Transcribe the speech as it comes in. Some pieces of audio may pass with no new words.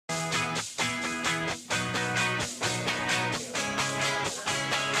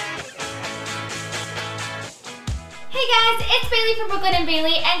Hey guys, it's Bailey from Brooklyn and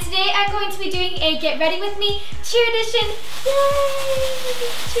Bailey, and today I'm going to be doing a Get Ready With Me cheer edition. Yay!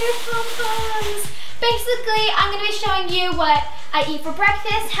 Cheer Pom Poms! Basically, I'm going to be showing you what I eat for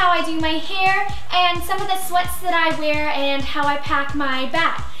breakfast, how I do my hair, and some of the sweats that I wear and how I pack my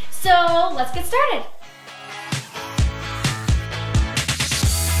bag. So let's get started.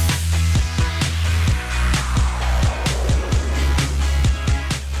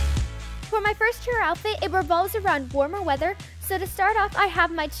 For my first cheer outfit, it revolves around warmer weather. So to start off, I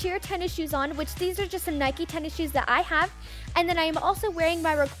have my cheer tennis shoes on, which these are just some Nike tennis shoes that I have. And then I am also wearing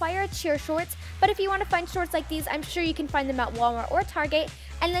my required cheer shorts. But if you want to find shorts like these, I'm sure you can find them at Walmart or Target.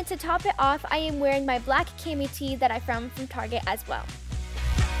 And then to top it off, I am wearing my black Camis tee that I found from Target as well.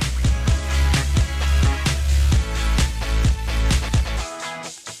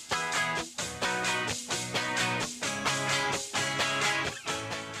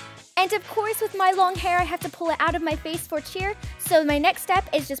 And of course, with my long hair, I have to pull it out of my face for cheer. So my next step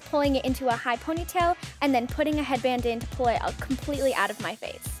is just pulling it into a high ponytail and then putting a headband in to pull it out completely out of my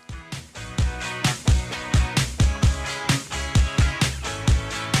face.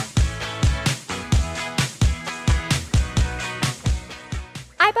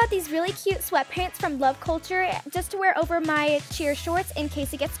 I bought these really cute sweatpants from Love Culture just to wear over my cheer shorts in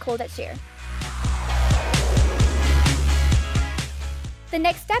case it gets cold at cheer. The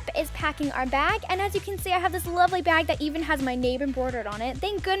next step is packing our bag, and as you can see, I have this lovely bag that even has my name embroidered on it.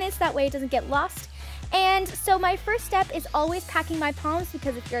 Thank goodness, that way it doesn't get lost. And so my first step is always packing my palms,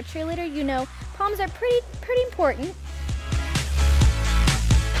 because if you're a cheerleader, you know palms are pretty important.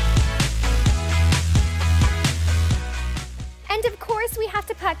 And of course, we have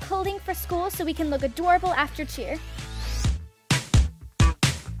to pack clothing for school so we can look adorable after cheer.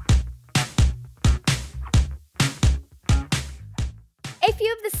 A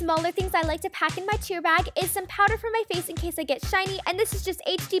few of the smaller things I like to pack in my cheer bag is some powder for my face in case I get shiny, and this is just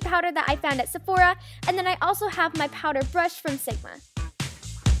HD powder that I found at Sephora, and then I also have my powder brush from Sigma.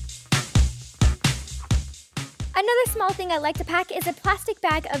 Another small thing I like to pack is a plastic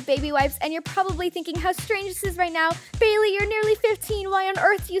bag of baby wipes, and you're probably thinking how strange this is right now. Bailey, you're nearly 15, why on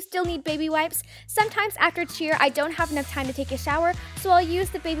earth do you still need baby wipes? Sometimes after cheer, I don't have enough time to take a shower, so I'll use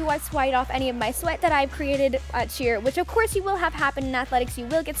the baby wipes to wipe off any of my sweat that I've created at cheer, which of course you will have happen in athletics, you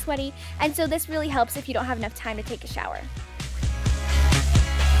will get sweaty, and so this really helps if you don't have enough time to take a shower.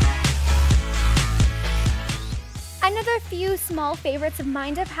 Another few small favorites of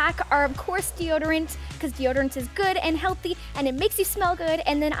mine to pack are of course deodorant, because deodorant is good and healthy and it makes you smell good,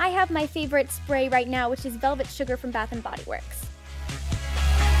 and then I have my favorite spray right now, which is Velvet Sugar from Bath & Body Works.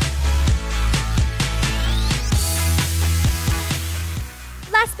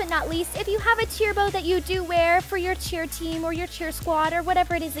 Last but not least, if you have a cheer bow that you do wear for your cheer team or your cheer squad or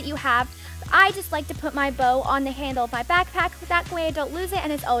whatever it is that you have, I just like to put my bow on the handle of my backpack, that way I don't lose it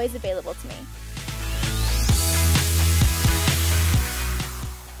and it's always available to me.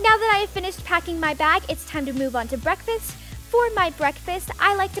 Now that I have finished packing my bag, it's time to move on to breakfast. For my breakfast,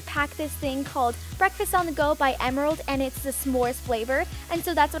 I like to pack this thing called Breakfast on the Go by Emerald, and it's the s'mores flavor, and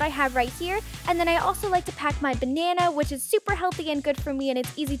so that's what I have right here. And then I also like to pack my banana, which is super healthy and good for me, and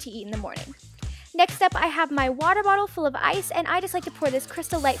it's easy to eat in the morning. Next up, I have my water bottle full of ice, and I just like to pour this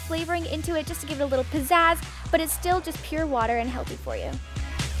Crystal Light flavoring into it just to give it a little pizzazz, but it's still just pure water and healthy for you.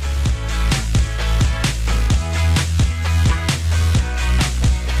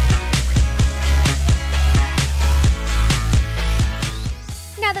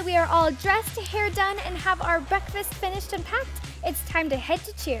 Now that we are all dressed, hair done, and have our breakfast finished and packed, it's time to head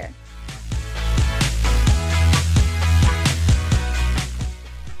to cheer.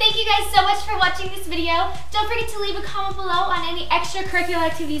 Thank you guys so much for watching this video. Don't forget to leave a comment below on any extracurricular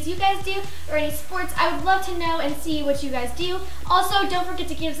activities you guys do or any sports. I would love to know and see what you guys do. Also, don't forget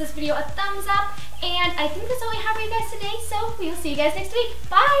to give this video a thumbs up. And I think that's all we have for you guys today, so we will see you guys next week.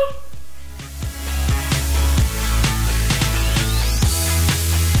 Bye!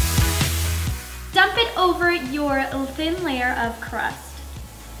 Dump it over your thin layer of crust.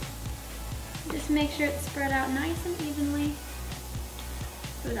 Just make sure it's spread out nice and evenly.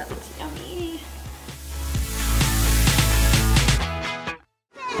 Ooh, that looks yummy.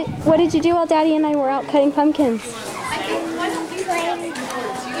 What did you do while Daddy and I were out cutting pumpkins?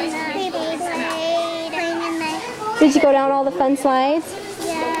 Did you go down all the fun slides?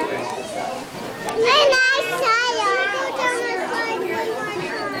 Yeah. And I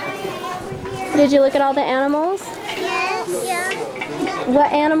Did you look at all the animals? Yes. Yeah.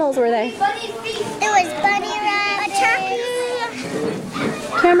 What animals were they? It was bunny rabbit, a turkey.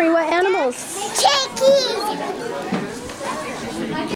 Camry, what animals? Chickens.